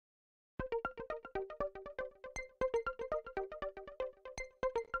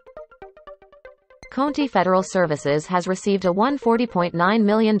Conti Federal Services has received a $140.9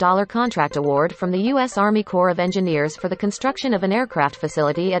 million contract award from the U.S. Army Corps of Engineers for the construction of an aircraft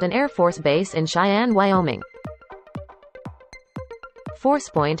facility at an Air Force base in Cheyenne, Wyoming.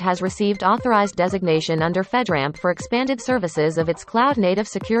 Forcepoint has received authorized designation under FedRAMP for expanded services of its cloud-native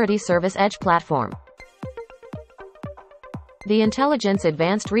security service edge platform. The Intelligence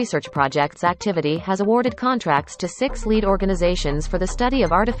Advanced Research Projects activity has awarded contracts to 6 lead organizations for the study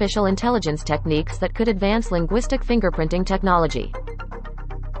of artificial intelligence techniques that could advance linguistic fingerprinting technology.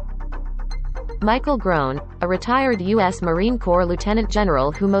 Michael Groen, a retired U.S. Marine Corps lieutenant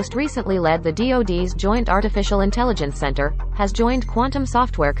general who most recently led the DoD's Joint Artificial Intelligence Center, has joined quantum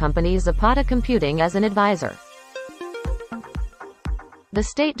software company Zapata Computing as an advisor. The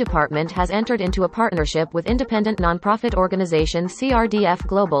State Department has entered into a partnership with independent nonprofit organization CRDF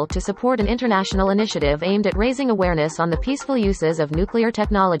Global to support an international initiative aimed at raising awareness on the peaceful uses of nuclear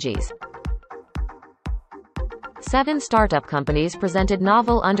technologies. 7 startup companies presented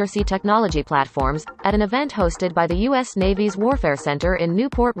novel undersea technology platforms at an event hosted by the U.S. Navy's Warfare Center in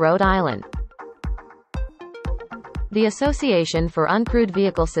Newport, Rhode Island. The Association for Uncrewed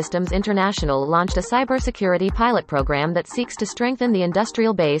Vehicle Systems International launched a cybersecurity pilot program that seeks to strengthen the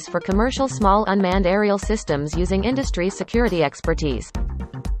industrial base for commercial small unmanned aerial systems using industry security expertise.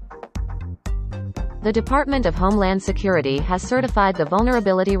 The Department of Homeland Security has certified the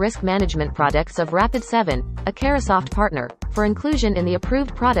vulnerability risk management products of Rapid7, a Carahsoft partner, for inclusion in the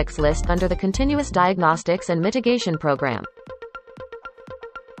approved products list under the Continuous Diagnostics and Mitigation Program.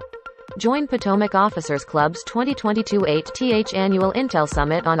 Join Potomac Officers Club's 2022 8th Annual Intel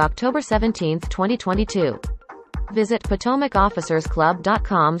Summit on October 17, 2022. Visit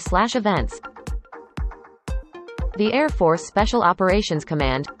potomacofficersclub.com/events. The Air Force Special Operations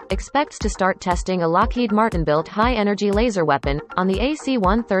Command expects to start testing a Lockheed Martin-built high-energy laser weapon on the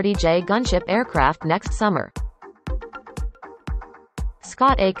AC-130J gunship aircraft next summer.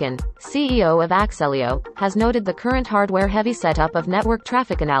 Scott Aken, CEO of Axellio, has noted the current hardware-heavy setup of network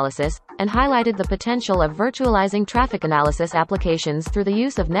traffic analysis, and highlighted the potential of virtualizing traffic analysis applications through the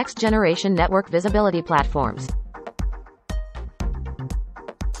use of next-generation network visibility platforms.